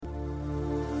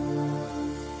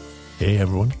Hey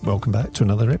everyone, welcome back to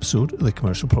another episode of the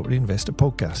Commercial Property Investor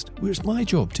Podcast, where it's my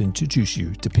job to introduce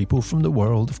you to people from the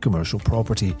world of commercial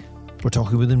property. We're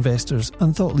talking with investors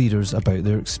and thought leaders about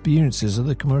their experiences of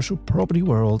the commercial property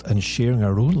world and sharing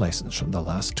our own lessons from the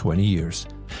last 20 years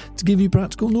to give you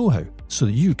practical know-how so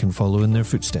that you can follow in their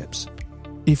footsteps.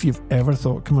 If you've ever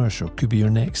thought commercial could be your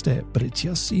next step, but it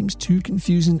just seems too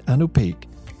confusing and opaque,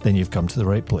 then you've come to the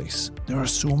right place. There are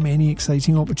so many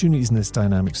exciting opportunities in this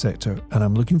dynamic sector, and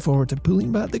I'm looking forward to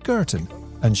pulling back the curtain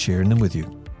and sharing them with you.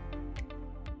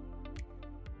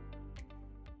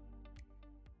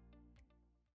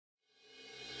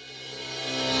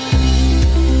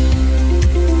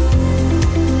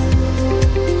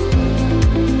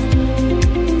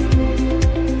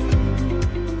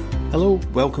 Hello,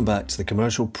 welcome back to the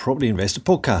Commercial Property Investor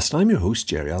Podcast. I'm your host,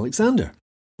 Jerry Alexander.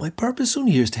 My purpose on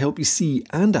here is to help you see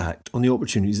and act on the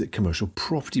opportunities that commercial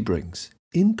property brings,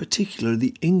 in particular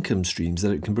the income streams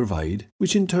that it can provide,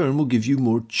 which in turn will give you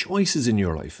more choices in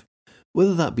your life,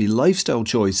 whether that be lifestyle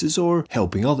choices or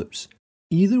helping others.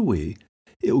 Either way,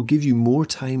 it will give you more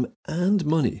time and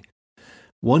money,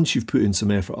 once you've put in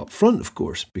some effort up front, of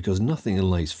course, because nothing in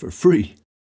life's for free.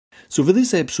 So for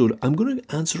this episode, I'm going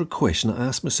to answer a question I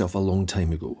asked myself a long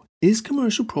time ago. Is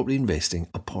commercial property investing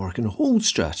a park and hold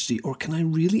strategy, or can I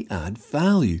really add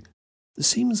value? The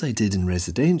same as I did in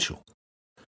residential.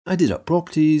 I did up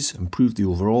properties, improved the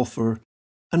over offer,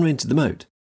 and rented them out.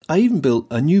 I even built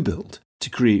a new build to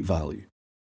create value,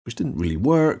 which didn't really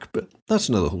work, but that's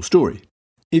another whole story.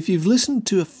 If you've listened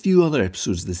to a few other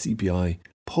episodes of the CPI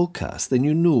podcast, then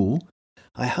you know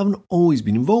I haven't always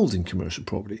been involved in commercial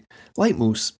property. Like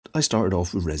most, I started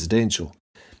off with residential.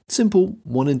 Simple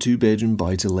 1 and 2 bedroom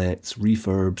buy-to-lets,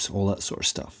 refurbs, all that sort of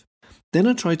stuff. Then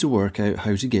I tried to work out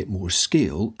how to get more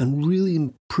scale and really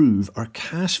improve our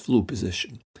cash flow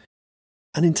position.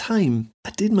 And in time,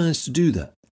 I did manage to do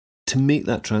that, to make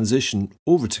that transition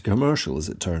over to commercial as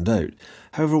it turned out.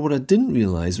 However, what I didn't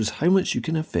realise was how much you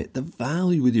can affect the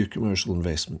value with your commercial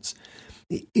investments.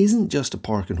 It isn't just a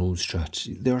park and hold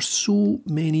strategy. There are so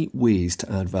many ways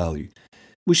to add value,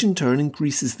 which in turn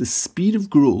increases the speed of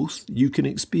growth you can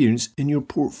experience in your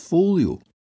portfolio.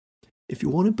 If you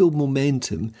want to build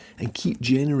momentum and keep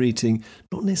generating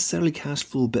not necessarily cash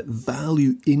flow but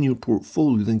value in your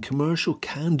portfolio, then commercial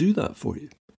can do that for you.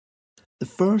 The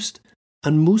first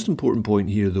and most important point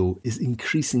here, though, is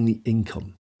increasing the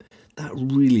income. That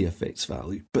really affects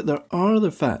value, but there are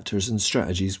other factors and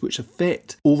strategies which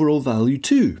affect overall value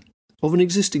too, of an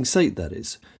existing site that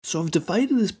is. So I've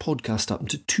divided this podcast up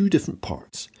into 2 different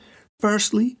parts.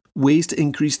 Firstly, ways to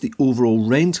increase the overall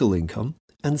rental income,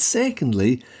 and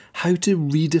secondly, how to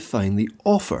redefine the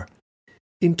offer.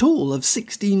 In total, I've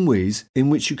 16 ways in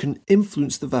which you can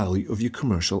influence the value of your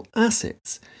commercial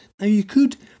assets. Now, you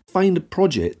could find a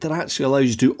project that actually allows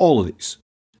you to do all of these,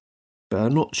 but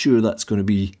I'm not sure that's going to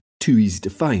be too easy to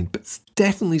find. But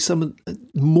definitely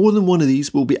more than one of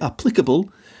these will be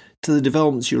applicable to the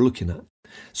developments you're looking at.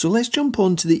 So let's jump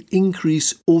on to the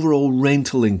increase overall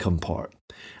rental income part.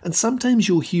 And sometimes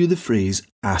you'll hear the phrase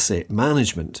asset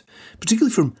management,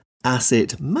 particularly from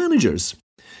asset managers.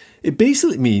 It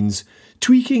basically means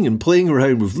tweaking and playing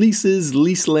around with leases,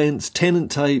 lease lengths,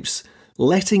 tenant types,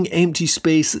 letting empty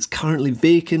space that's currently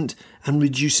vacant, and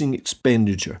reducing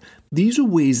expenditure. These are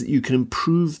ways that you can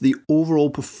improve the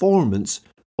overall performance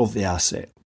of the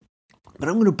asset. But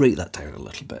I'm going to break that down a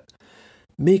little bit,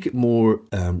 make it more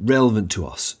relevant to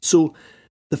us. So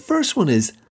the first one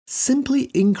is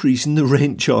simply increasing the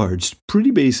rent charged.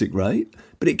 Pretty basic, right?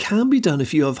 But it can be done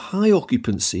if you have high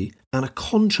occupancy and a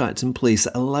contract in place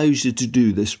that allows you to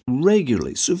do this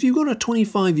regularly. So if you've got a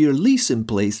 25-year lease in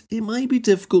place, it might be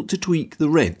difficult to tweak the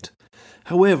rent.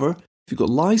 However, if you've got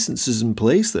licenses in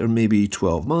place that are maybe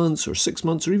 12 months or 6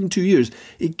 months or even 2 years,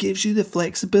 it gives you the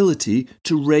flexibility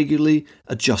to regularly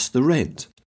adjust the rent.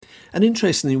 And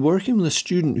interestingly, working with a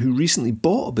student who recently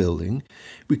bought a building,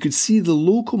 we could see the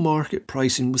local market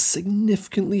pricing was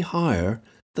significantly higher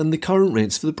than the current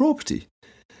rents for the property.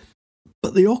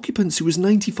 But the occupancy was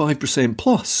 95%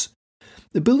 plus.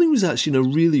 The building was actually in a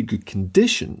really good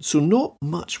condition, so not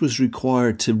much was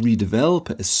required to redevelop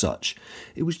it as such.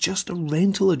 It was just a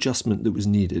rental adjustment that was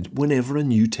needed whenever a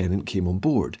new tenant came on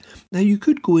board. Now, you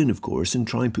could go in, of course, and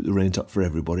try and put the rent up for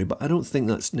everybody, but I don't think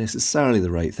that's necessarily the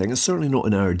right thing. It's certainly not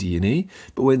in our DNA,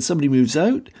 but when somebody moves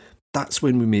out, that's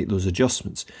when we make those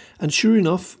adjustments. And sure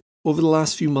enough, over the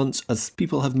last few months, as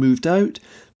people have moved out,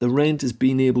 the rent has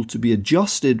been able to be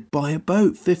adjusted by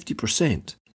about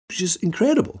 50%, which is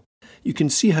incredible. You can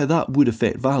see how that would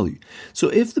affect value. So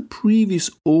if the previous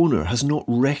owner has not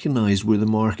recognised where the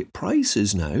market price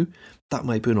is now, that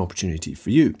might be an opportunity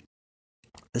for you.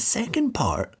 The second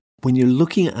part when you're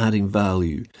looking at adding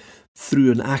value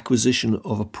through an acquisition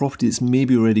of a property that's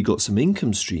maybe already got some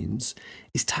income streams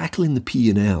is tackling the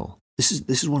P&L. This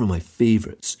is one of my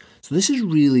favourites. So this is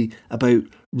really about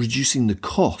reducing the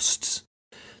costs.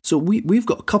 So we've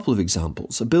got a couple of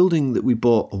examples. A building that we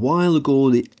bought a while ago,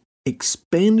 the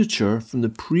expenditure from the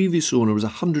previous owner was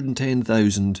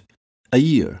 $110,000 a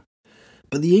year,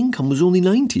 but the income was only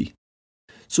 $90,000.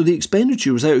 So the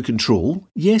expenditure was out of control.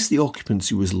 Yes, the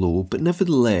occupancy was low, but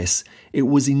nevertheless, it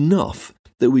was enough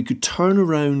that we could turn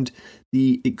around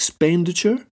the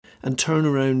expenditure and turn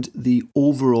around the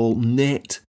overall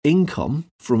net income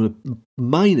from a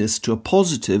minus to a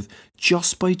positive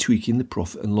just by tweaking the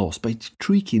profit and loss, by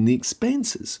tweaking the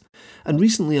expenses. And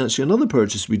recently, actually, another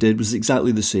purchase we did was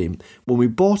exactly the same. When we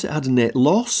bought it, had a net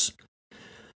loss,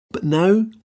 but now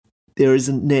there is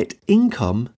a net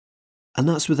income, and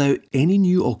that's without any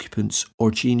new occupants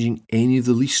or changing any of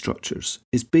the lease structures.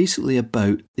 It's basically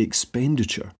about the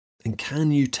expenditure. And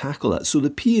can you tackle that? So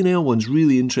the P&L one's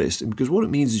really interesting because what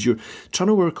it means is you're trying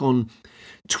to work on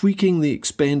tweaking the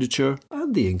expenditure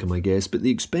and the income, I guess, but the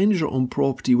expenditure on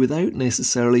property without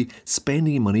necessarily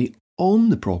spending money on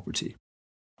the property.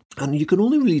 And you can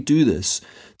only really do this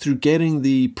through getting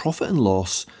the profit and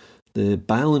loss, the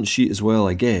balance sheet as well,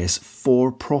 I guess,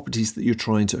 for properties that you're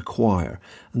trying to acquire.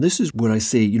 And this is where I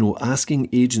say, asking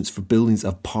agents for buildings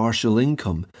of partial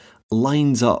income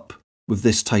lines up with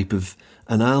this type of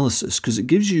analysis because it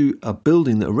gives you a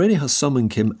building that already has some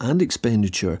income and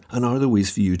expenditure, and are there ways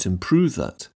for you to improve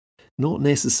that? Not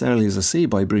necessarily, as I say,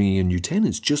 by bringing in new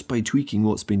tenants, just by tweaking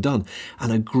what's been done.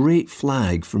 And a great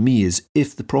flag for me is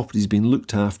if the property's been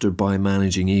looked after by a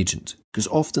managing agent, because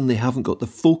often they haven't got the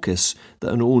focus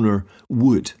that an owner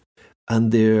would.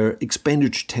 And their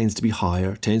expenditure tends to be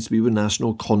higher, tends to be with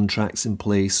national contracts in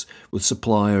place, with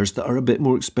suppliers that are a bit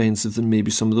more expensive than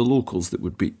maybe some of the locals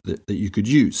that you could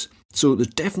use. So there's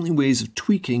definitely ways of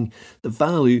tweaking the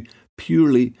value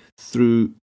purely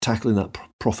through tackling that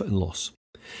profit and loss.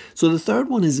 So the third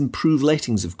one is improve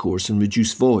lettings, of course, and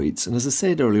reduce voids. And as I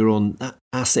said earlier on, that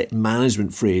asset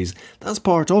management phrase, that's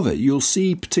part of it. You'll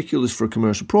see particulars for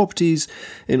commercial properties,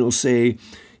 and it'll say,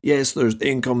 yes, there's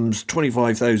income's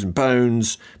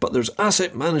 £25,000, but there's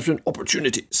asset management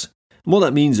opportunities. And what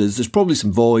that means is there's probably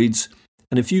some voids,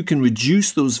 and if you can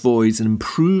reduce those voids and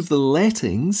improve the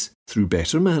lettings through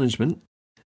better management,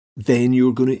 then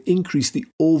you're going to increase the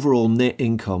overall net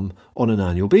income on an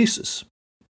annual basis.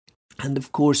 And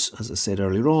of course, as I said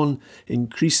earlier on,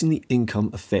 increasing the income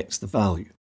affects the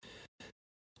value.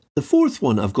 The fourth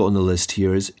one I've got on the list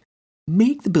here is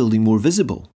make the building more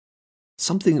visible.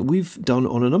 Something that we've done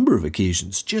on a number of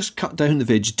occasions. Just cut down the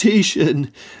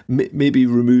vegetation, maybe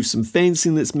remove some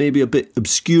fencing that's maybe a bit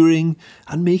obscuring,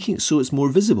 and making it so it's more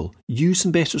visible. Use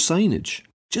some better signage.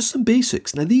 Just some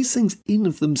basics. Now, these things in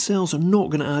of themselves are not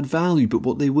going to add value, but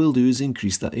what they will do is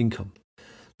increase that income.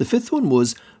 The fifth one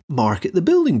was market the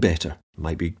building better.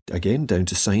 Might be, again, down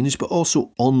to signage, but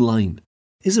also online.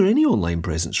 Is there any online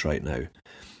presence right now?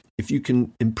 If you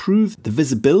can improve the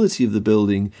visibility of the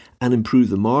building and improve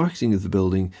the marketing of the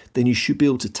building, then you should be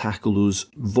able to tackle those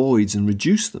voids and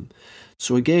reduce them.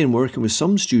 So again, working with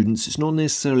some students, it's not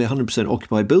necessarily a 100%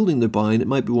 occupied building they're buying. It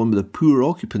might be one with a poor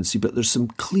occupancy, but there's some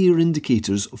clear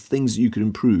indicators of things that you could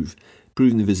improve.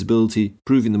 Improving the visibility,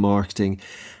 improving the marketing.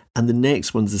 And the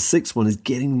next one, the sixth one, is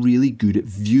getting really good at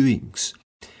viewings.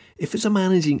 If it's a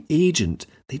managing agent,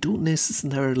 they don't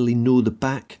necessarily know the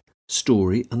back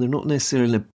story and they're not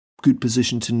necessarily in a good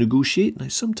position to negotiate. Now,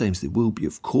 sometimes they will be,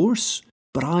 of course,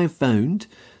 but I've found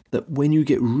that when you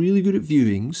get really good at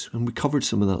viewings, and we covered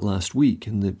some of that last week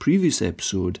in the previous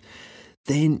episode,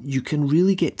 then you can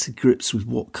really get to grips with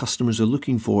what customers are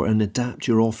looking for and adapt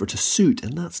your offer to suit.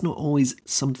 And that's not always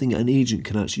something an agent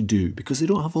can actually do because they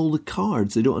don't have all the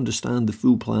cards. They don't understand the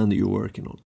full plan that you're working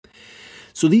on.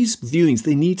 So these viewings,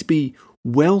 they need to be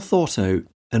well thought out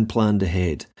and planned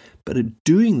ahead. But at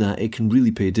doing that, it can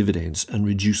really pay dividends and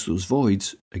reduce those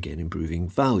voids, again, improving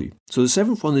value. So the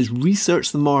seventh one is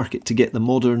research the market to get the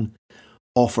modern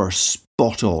offer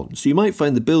spot on. So you might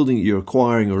find the building that you're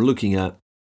acquiring or looking at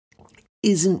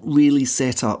isn't really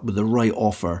set up with the right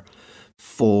offer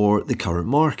for the current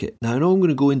market. Now, I know I'm going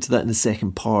to go into that in the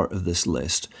second part of this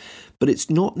list, but it's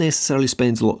not necessarily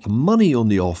spends a lot of money on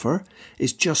the offer.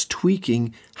 It's just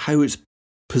tweaking how it's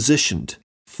positioned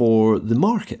for the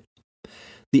market.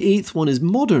 The eighth one is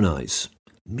modernise.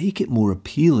 Make it more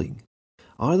appealing.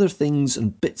 Are there things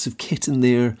and bits of kit in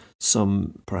there?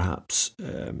 Some perhaps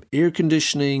air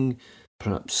conditioning,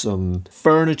 perhaps some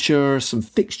furniture, some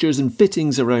fixtures and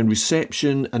fittings around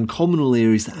reception and communal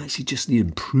areas that actually just need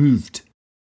improved.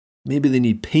 Maybe they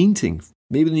need painting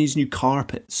Maybe they need new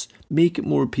carpets. Make it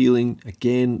more appealing.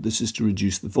 Again, this is to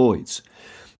reduce the voids.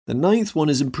 The 9th one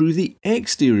is improve the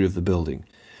exterior of the building.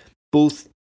 Both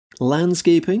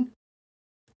landscaping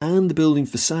and the building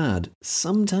facade.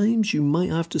 Sometimes you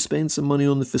might have to spend some money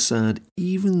on the facade,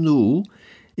 even though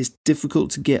it's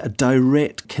difficult to get a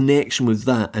direct connection with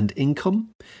that and income,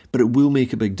 but it will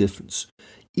make a big difference.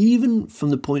 Even from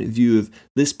the point of view of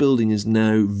this building is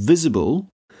now visible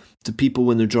to people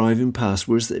when they're driving past,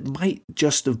 whereas it might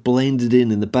just have blended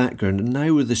in the background, and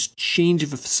now with this change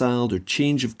of a facade or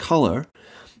change of colour,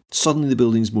 suddenly the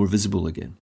building's more visible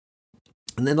again.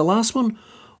 And then the last one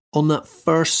on that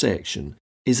first section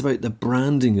is about the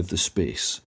branding of the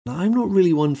space. Now, I'm not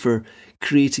really one for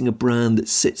creating a brand that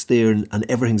sits there and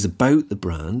everything's about the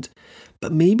brand,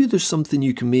 but maybe there's something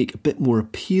you can make a bit more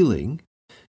appealing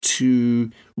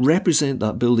to represent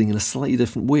that building in a slightly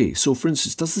different way. So, for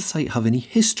instance, does the site have any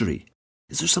history?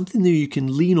 Is there something there you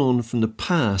can lean on from the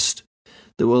past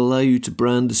that will allow you to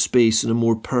brand the space in a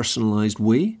more personalised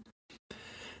way?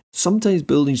 Sometimes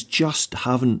buildings just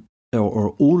haven't,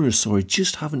 or owners,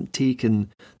 just haven't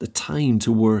taken the time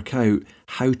to work out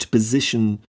how to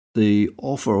position the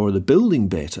offer or the building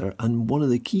better. And one of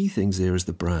the key things there is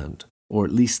the brand, or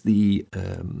at least the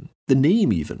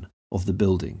name even of the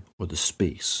building or the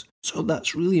space. So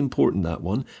that's really important, that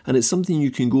one. And it's something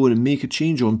you can go in and make a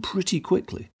change on pretty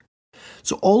quickly.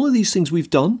 So all of these things we've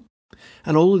done,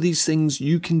 and all of these things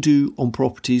you can do on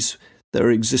properties that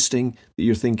are existing that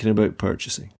you're thinking about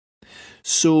purchasing.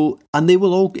 So, and they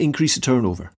will all increase the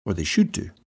turnover, or they should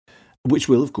do, which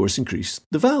will, of course, increase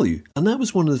the value. And that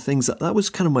was one of the things that was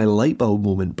kind of my light bulb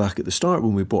moment back at the start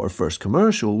when we bought our first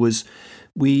commercial, was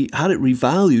we had it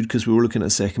revalued because we were looking at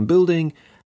a second building,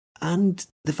 and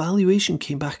the valuation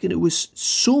came back and it was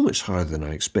so much higher than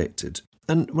I expected.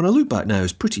 And when I look back now,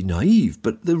 it's pretty naive,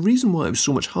 but the reason why it was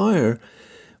so much higher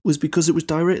was because it was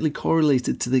directly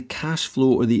correlated to the cash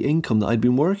flow or the income that I'd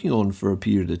been working on for a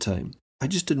period of time. I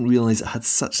just didn't realise it had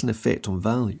such an effect on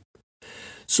value.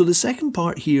 So the second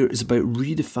part here is about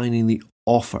redefining the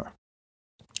offer.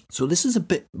 So this is a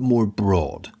bit more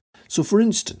broad. So for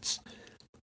instance,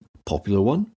 popular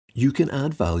one, you can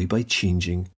add value by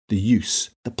changing the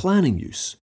use, the planning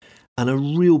use. And a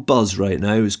real buzz right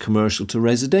now is commercial to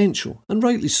residential, and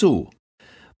rightly so.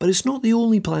 But it's not the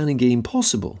only planning game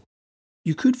possible.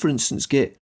 You could, for instance,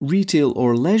 get retail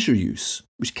or leisure use,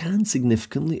 which can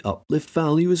significantly uplift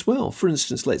value as well. For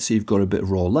instance, let's say you've got a bit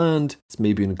of raw land, it's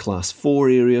maybe in a class 4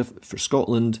 area for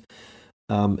Scotland.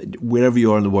 Wherever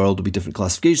you are in the world, there'll be different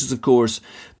classifications, of course,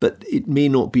 but it may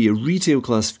not be a retail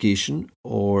classification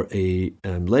or a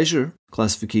leisure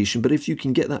classification. But if you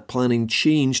can get that planning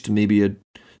changed to maybe a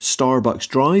Starbucks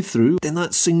drive-through, then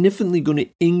that's significantly going to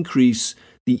increase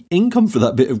the income for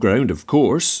that bit of ground, of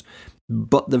course,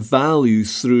 but the value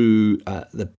through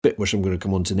the bit which I'm going to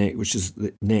come on to next, which is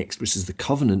the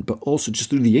covenant, but also just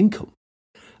through the income.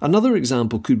 Another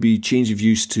example could be change of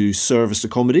use to serviced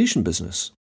accommodation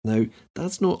business. Now,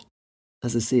 that's not,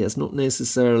 as I say, it's not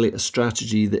necessarily a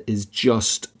strategy that is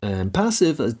just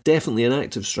passive. It's definitely an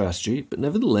active strategy, but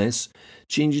nevertheless,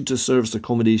 changing to a serviced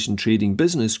accommodation trading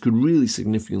business could really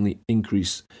significantly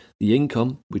increase the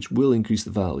income, which will increase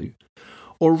the value.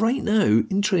 Or right now,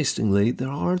 interestingly,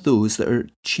 there are those that are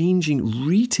changing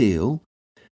retail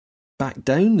back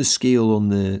down the scale on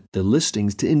the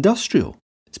listings to industrial.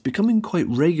 It's becoming quite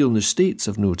regular in the States,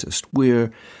 I've noticed,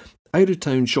 where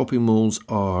out-of-town shopping malls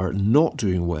are not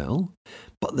doing well,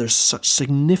 but there's such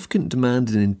significant demand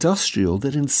in industrial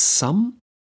that in some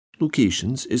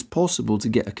locations it's possible to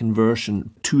get a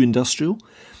conversion to industrial,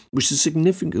 which is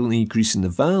significantly increasing the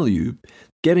value,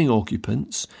 getting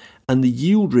occupants, and the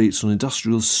yield rates on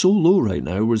industrial is so low right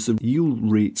now, whereas the yield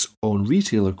rates on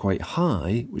retail are quite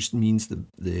high, which means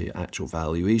the actual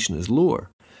valuation is lower.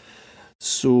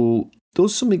 So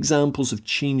those are some examples of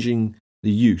changing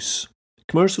the use.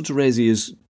 Commercial to resi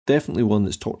is definitely one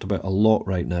that's talked about a lot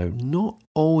right now. Not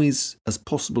always as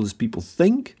possible as people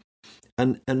think,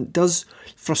 and it does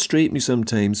frustrate me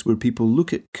sometimes where people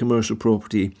look at commercial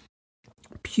property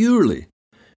purely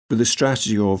with the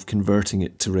strategy of converting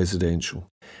it to residential.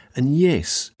 And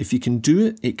yes, if you can do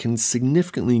it, it can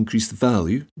significantly increase the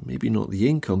value, maybe not the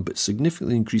income, but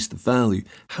significantly increase the value.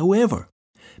 However,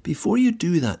 before you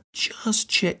do that, just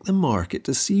check the market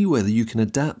to see whether you can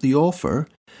adapt the offer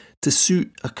to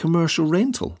suit a commercial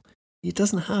rental. It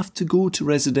doesn't have to go to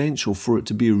residential for it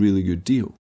to be a really good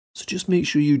deal. So just make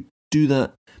sure you do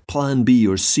that plan B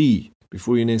or C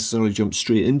before you necessarily jump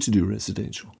straight into do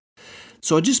residential.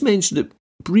 So I just mentioned it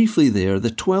briefly there. The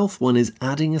 12th one is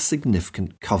adding a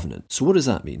significant covenant. So what does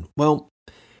that mean? Well,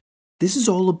 this is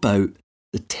all about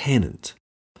the tenant.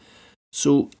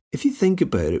 So if you think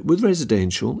about it, with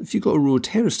residential, if you've got a row of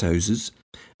terraced houses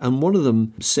and one of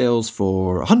them sells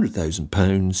for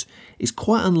 £100,000, it's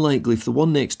quite unlikely if the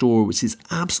one next door, which is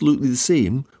absolutely the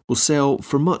same, will sell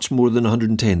for much more than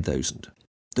 £110,000.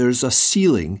 There's a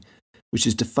ceiling which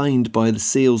is defined by the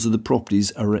sales of the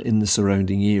properties are in the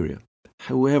surrounding area.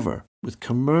 However, with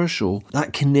commercial,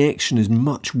 that connection is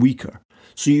much weaker.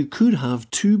 So you could have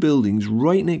two buildings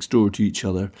right next door to each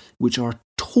other which are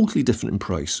totally different in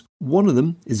price. One of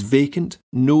them is vacant,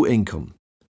 no income.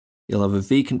 You'll have a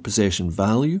vacant possession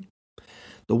value.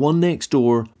 The one next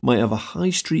door might have a high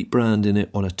street brand in it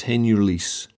on a 10-year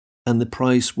lease, and the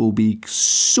price will be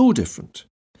so different.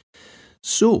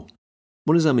 So,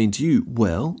 what does that mean to you?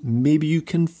 Well, maybe you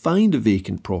can find a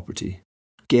vacant property.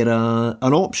 Get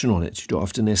an option on it. You don't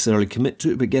have to necessarily commit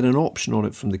to it, but get an option on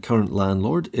it from the current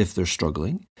landlord if they're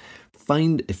struggling.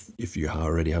 Find, if you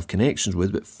already have connections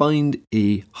with, but find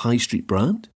a high street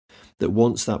brand that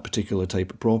wants that particular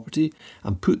type of property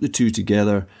and put the two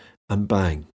together and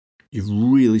bang, you've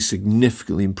really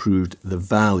significantly improved the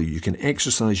value. You can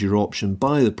exercise your option,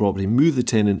 buy the property, move the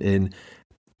tenant in,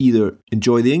 either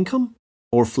enjoy the income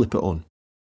or flip it on.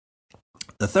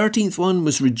 The 13th one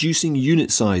was reducing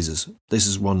unit sizes. This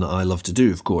is one that I love to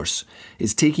do, of course.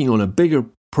 It's taking on a bigger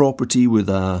property with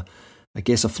a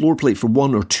floor plate for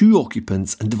one or two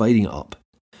occupants and dividing it up.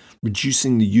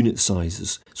 Reducing the unit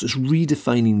sizes. So it's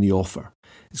redefining the offer.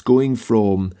 It's going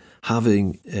from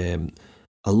having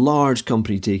a large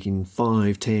company taking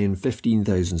 5, 10,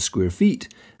 15,000 square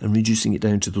feet and reducing it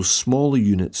down to those smaller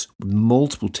units with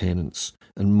multiple tenants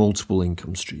and multiple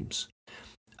income streams.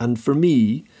 And for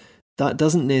me, that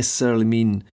doesn't necessarily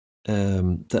mean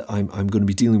that I'm going to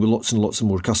be dealing with lots and lots of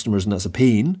more customers and that's a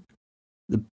pain.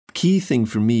 The key thing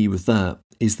for me with that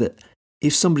is that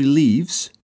if somebody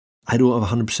leaves, I don't have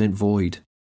 100% void.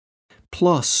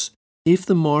 Plus, if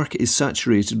the market is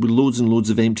saturated with loads and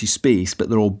loads of empty space, but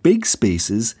they're all big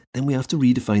spaces, then we have to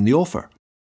redefine the offer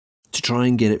to try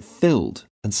and get it filled.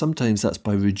 And sometimes that's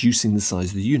by reducing the size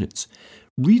of the units.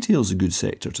 Retail is a good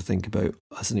sector to think about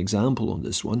as an example on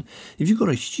this one. If you've got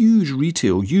a huge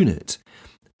retail unit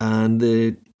and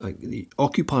the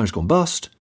occupier's gone bust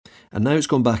and now it's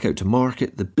gone back out to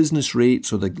market, the business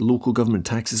rates or the local government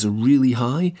taxes are really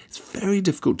high, it's very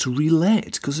difficult to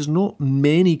relet because there's not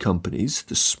many companies,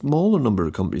 the smaller number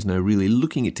of companies now really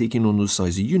looking at taking on those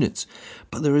size of units.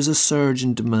 But there is a surge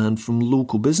in demand from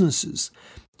local businesses.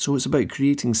 So it's about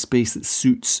creating space that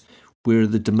suits where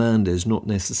the demand is, not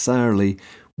necessarily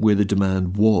where the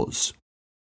demand was.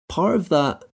 Part of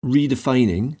that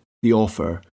redefining the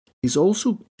offer is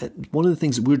also one of the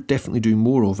things that we're definitely doing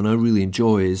more of and I really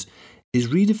enjoy is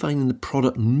redefining the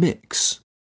product mix.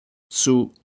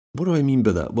 So what do I mean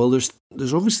by that? Well, there's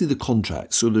obviously the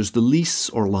contract. So there's the lease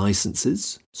or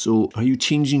licenses. So are you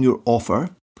changing your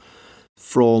offer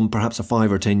from perhaps a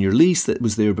 5 or 10-year lease that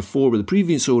was there before with the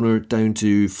previous owner down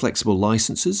to flexible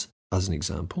licenses, as an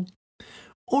example?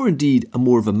 Or indeed a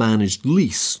more of a managed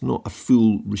lease, not a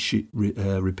full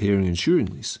repair and insuring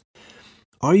lease.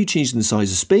 Are you changing the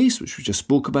size of space, which we just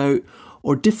spoke about,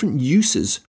 or different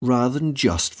uses rather than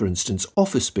just, for instance,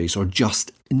 office space or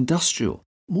just industrial?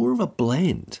 More of a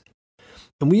blend.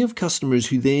 And we have customers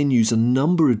who then use a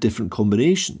number of different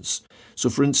combinations. So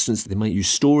for instance, they might use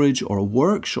storage or a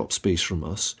workshop space from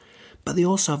us, but they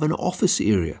also have an office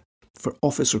area for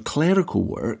office or clerical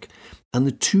work, and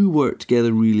the two work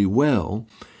together really well,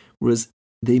 whereas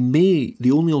the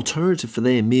only alternative for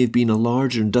them may have been a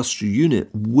larger industrial unit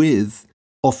with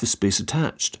office space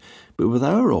attached. But with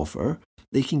our offer,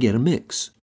 they can get a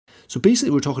mix. So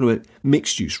basically we're talking about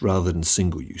mixed use rather than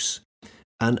single use.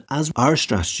 And as our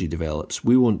strategy develops,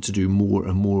 we want to do more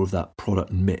and more of that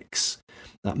product mix,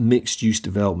 that mixed use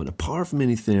development. Apart from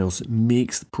anything else, it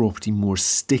makes the property more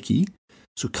sticky.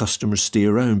 So customers stay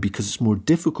around because it's more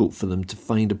difficult for them to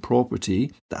find a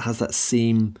property that has that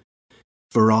same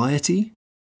variety,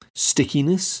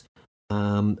 stickiness,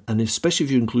 and especially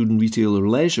if you're including retail or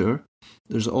leisure,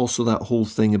 there's also that whole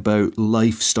thing about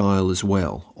lifestyle as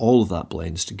well. All of that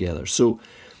blends together. So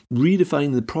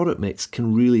redefining the product mix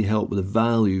can really help with the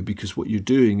value because what you're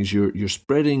doing is you're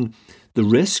spreading the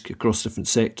risk across different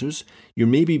sectors. You're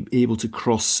maybe able to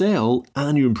cross-sell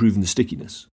and you're improving the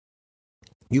stickiness.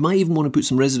 You might even want to put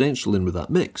some residential in with that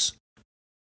mix.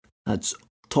 That's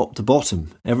top to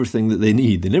bottom, everything that they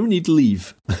need. They never need to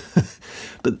leave.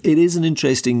 But it is an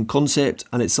interesting concept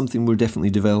and it's something we're definitely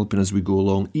developing as we go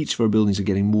along. Each of our buildings are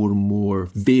getting more and more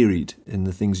varied in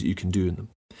the things that you can do in them.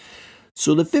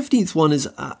 So the 15th one is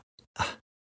a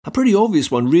pretty obvious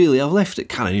one, really. I've left it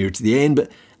kind of near to the end, but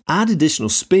add additional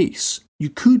space. You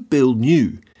could build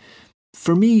new.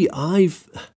 For me,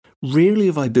 rarely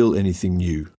have I built anything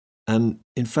new. And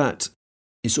in fact,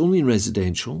 it's only in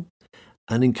residential.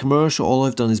 And in commercial, all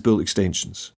I've done is built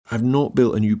extensions. I've not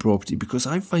built a new property because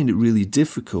I find it really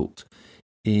difficult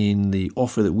in the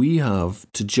offer that we have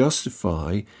to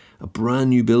justify a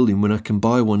brand new building when I can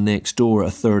buy one next door at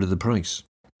a third of the price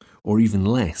or even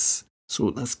less. So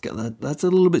that's a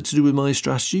little bit to do with my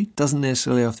strategy. Doesn't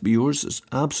necessarily have to be yours. There's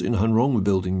absolutely nothing wrong with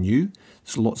building new.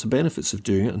 There's lots of benefits of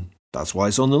doing it, and that's why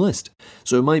it's on the list.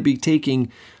 So it might be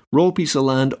taking raw piece of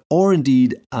land or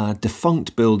indeed a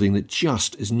defunct building that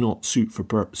just is not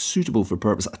suitable for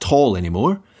purpose at all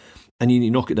anymore, and you need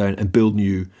to knock it down and build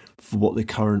new for what the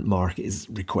current market is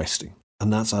requesting.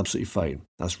 And that's absolutely fine.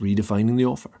 That's redefining the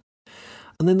offer.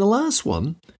 And then the last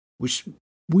one, which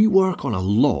we work on a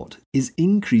lot, is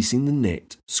increasing the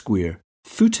net square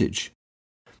footage.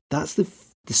 That's the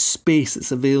space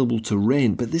that's available to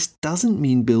rent, but this doesn't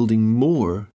mean building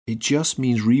more. It just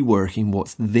means reworking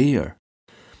what's there.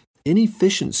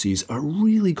 Inefficiencies are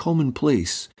really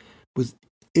commonplace with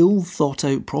ill thought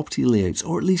out property layouts,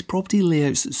 or at least property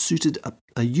layouts that suited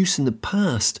a use in the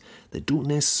past that don't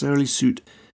necessarily suit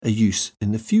a use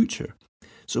in the future.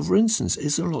 So for instance,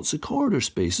 is there lots of corridor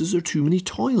space? Is there too many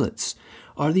toilets?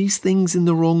 Are these things in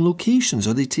the wrong locations?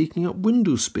 Are they taking up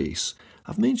window space?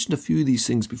 I've mentioned a few of these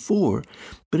things before,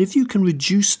 but if you can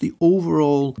reduce the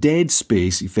overall dead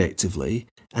space effectively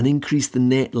and increase the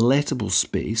net lettable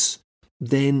space,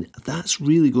 then that's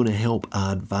really going to help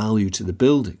add value to the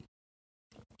building.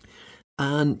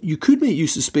 And you could make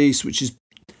use of space which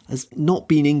has not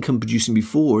been income producing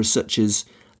before, such as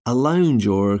a lounge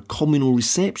or a communal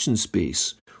reception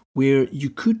space, where you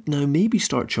could now maybe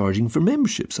start charging for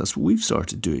memberships. That's what we've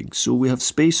started doing. So we have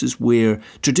spaces where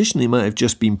traditionally might have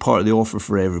just been part of the offer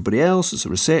for everybody else. It's a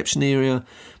reception area,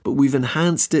 but we've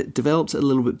enhanced it, developed it a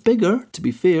little bit bigger, to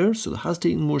be fair, so it has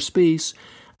taken more space,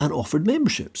 and offered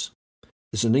memberships.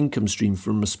 It's an income stream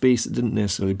from a space that didn't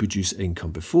necessarily produce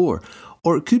income before.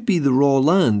 Or it could be the raw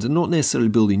land and not necessarily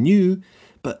building new,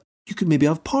 but you could maybe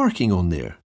have parking on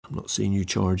there. I'm not saying you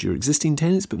charge your existing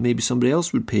tenants, but maybe somebody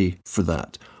else would pay for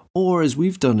that. Or as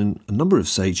we've done in a number of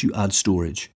sites, you add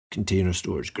storage, container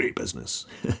storage, great business.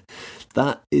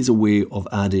 That is a way of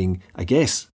adding, I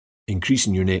guess,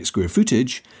 increasing your net square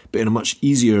footage, but in a much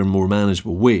easier and more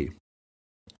manageable way.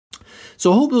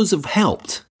 So I hope those have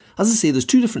helped. As I say, there's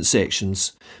two different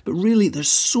sections, but really there's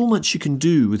so much you can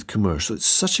do with commercial. It's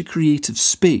such a creative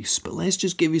space, but let's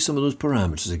just give you some of those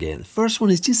parameters again. The first one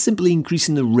is just simply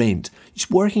increasing the rent. Just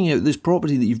working out this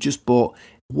property that you've just bought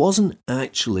wasn't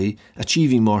actually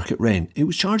achieving market rent. It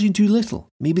was charging too little.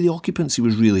 Maybe the occupancy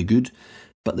was really good,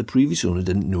 but the previous owner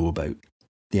didn't know about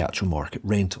the actual market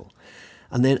rental.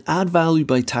 And then add value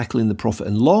by tackling the profit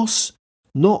and loss,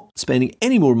 not spending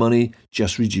any more money,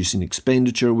 just reducing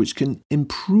expenditure, which can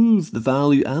improve the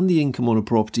value and the income on a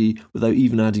property without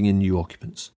even adding in new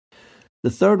occupants. The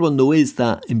third one, though, is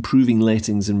that improving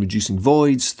lettings and reducing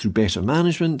voids through better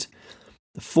management.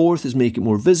 The fourth is make it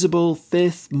more visible.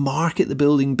 Fifth, market the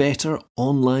building better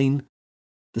online.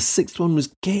 The sixth one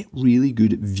was get really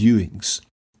good at viewings,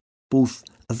 both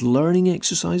as learning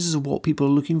exercises of what people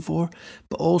are looking for,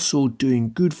 but also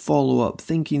doing good follow-up,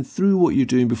 thinking through what you're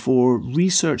doing before,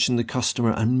 researching the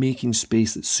customer and making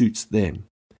space that suits them,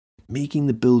 making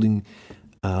the building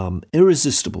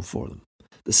irresistible for them.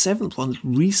 The seventh one is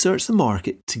research the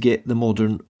market to get the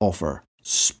modern offer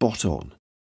spot on.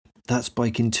 That's by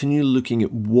continually looking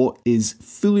at what is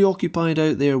fully occupied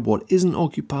out there, what isn't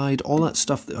occupied, all that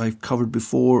stuff that I've covered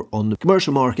before on the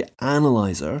Commercial Market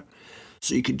Analyzer.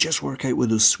 So you can just work out where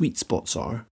those sweet spots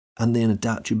are and then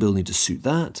adapt your building to suit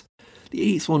that.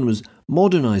 The eighth one was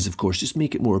modernise, of course, just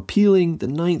make it more appealing. The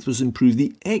ninth was improve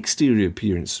the exterior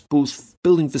appearance, both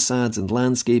building facades and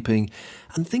landscaping,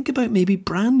 and think about maybe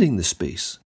branding the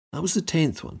space. That was the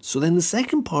 10th one. So then the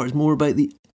second part is more about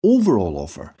the overall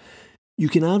offer. You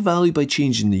can add value by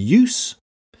changing the use.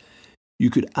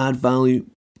 You could add value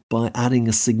by adding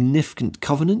a significant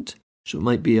covenant. So it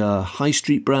might be a high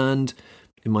street brand,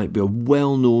 it might be a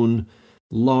well-known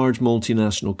large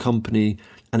multinational company,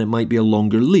 and it might be a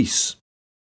longer lease.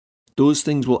 Those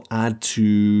things will add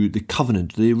to the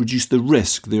covenant. They reduce the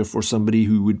risk. Therefore, somebody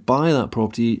who would buy that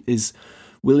property is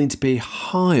willing to pay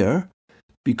higher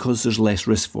because there's less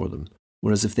risk for them.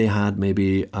 Whereas if they had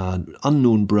maybe an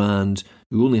unknown brand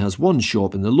who only has one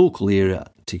shop in the local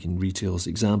area, taking retail as an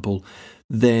example,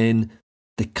 then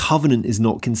the covenant is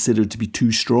not considered to be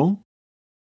too strong.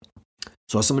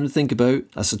 So that's something to think about.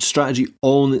 That's a strategy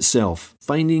all in itself.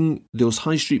 Finding those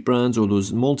high street brands or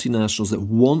those multinationals that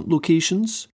want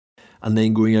locations and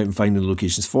then going out and finding the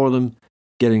locations for them,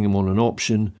 getting them on an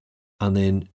option, and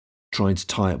then trying to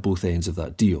tie up both ends of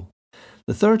that deal.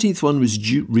 The 13th one was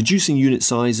reducing unit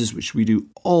sizes, which we do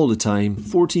all the time.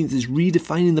 14th is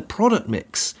redefining the product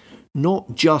mix,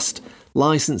 not just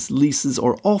license, leases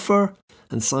or offer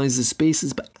and sizes,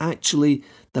 spaces, but actually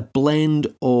the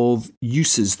blend of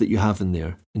uses that you have in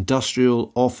there.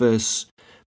 Industrial, office,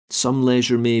 some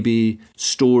leisure maybe,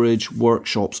 storage,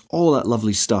 workshops, all that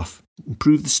lovely stuff.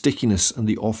 Improve the stickiness and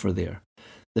the offer there.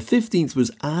 The 15th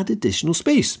was add additional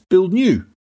space, build new.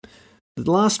 The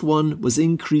last one was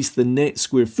increase the net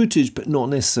square footage, but not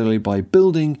necessarily by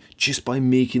building, just by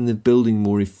making the building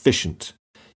more efficient.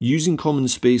 Using common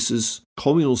spaces,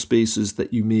 communal spaces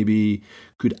that you maybe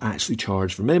could actually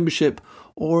charge for membership,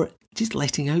 or just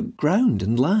letting out ground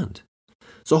and land.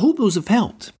 So I hope those have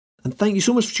helped. And thank you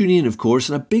so much for tuning in, of course,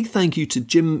 and a big thank you to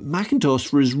Jim McIntosh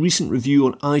for his recent review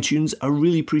on iTunes. I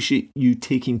really appreciate you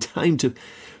taking time to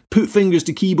put fingers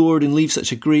to keyboard and leave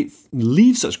such great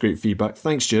feedback.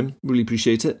 Thanks, Jim. Really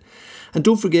appreciate it. And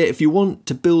don't forget, if you want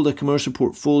to build a commercial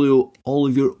portfolio all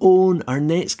of your own, our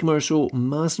next commercial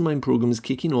mastermind program is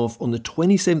kicking off on the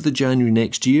 27th of January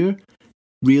next year.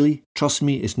 Really, trust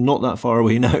me, it's not that far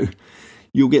away now.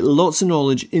 You'll get lots of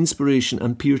knowledge, inspiration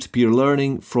and peer-to-peer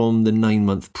learning from the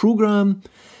 9-month program.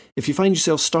 If you find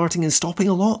yourself starting and stopping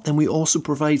a lot, then we also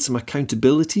provide some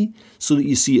accountability so that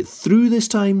you see it through this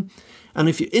time. And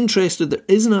if you're interested, there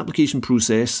is an application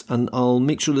process, and I'll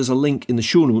make sure there's a link in the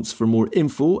show notes for more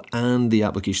info and the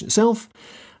application itself.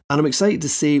 And I'm excited to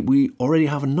say we already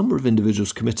have a number of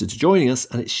individuals committed to joining us,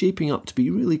 and it's shaping up to be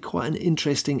really quite an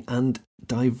interesting and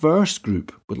diverse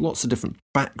group with lots of different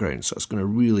backgrounds. So it's going to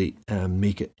really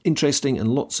make it interesting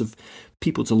and lots of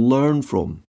people to learn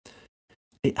from.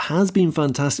 It has been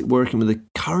fantastic working with the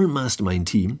current mastermind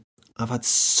team. I've had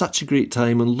such a great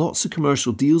time and lots of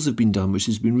commercial deals have been done, which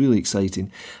has been really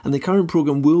exciting. And the current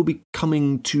program will be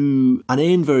coming to an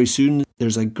end very soon.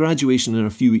 There's a graduation in a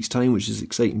few weeks' time, which is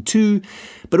exciting too.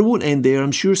 But it won't end there.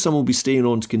 I'm sure some will be staying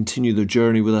on to continue their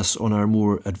journey with us on our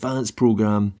more advanced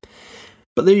program.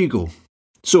 But there you go.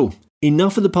 So,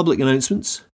 enough of the public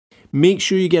announcements. Make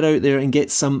sure you get out there and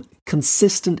get some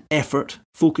consistent effort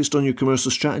focused on your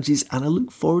commercial strategies. And I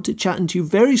look forward to chatting to you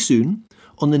very soon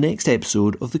on the next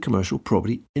episode of the Commercial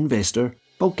Property Investor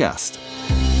Podcast.